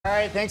All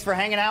right, thanks for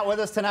hanging out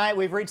with us tonight.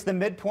 We've reached the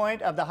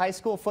midpoint of the high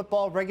school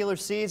football regular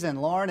season.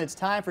 Lauren, it's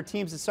time for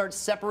teams to start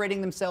separating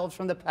themselves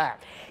from the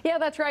pack. Yeah,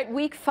 that's right.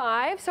 Week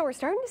 5. So we're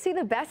starting to see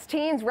the best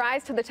teams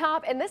rise to the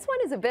top. And this one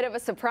is a bit of a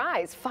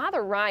surprise.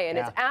 Father Ryan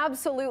is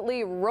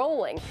absolutely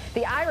rolling.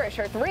 The Irish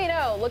are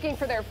 3-0, looking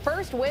for their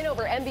first win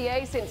over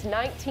MBA since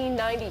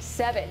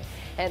 1997.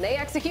 And they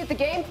execute the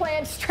game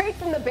plan straight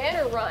from the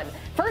banner run.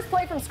 First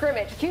play from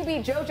scrimmage,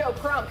 QB JoJo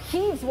Crump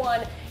heaves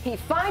one. He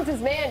finds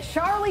his man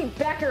Charlie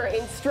Becker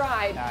in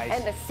stride. Nice.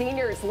 And the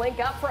seniors link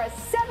up for a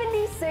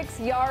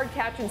 76-yard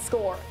catch and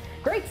score.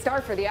 Great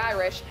start for the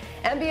Irish.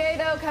 MBA,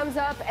 though, comes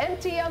up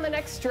empty on the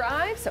next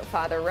drive, so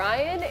Father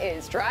Ryan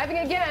is driving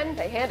again.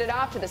 They hand it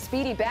off to the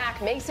speedy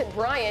back, Mason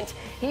Bryant.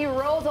 He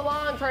rolls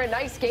along for a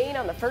nice gain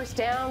on the first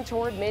down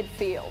toward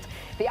midfield.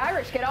 The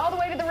Irish get all the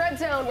way to the red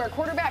zone, where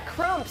quarterback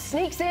Crump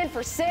sneaks in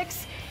for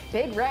 6.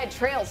 Big Red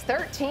trails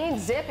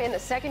 13-zip in the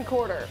second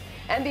quarter.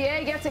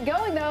 MBA gets it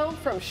going, though,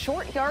 from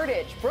short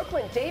yardage.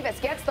 Brooklyn Davis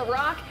gets the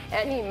rock,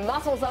 and he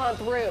muscles on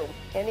through.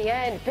 In the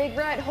end, Big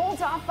Red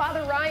holds off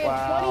Father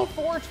Ryan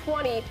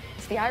 24-20.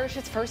 It's the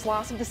Irish's first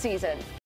loss of the season.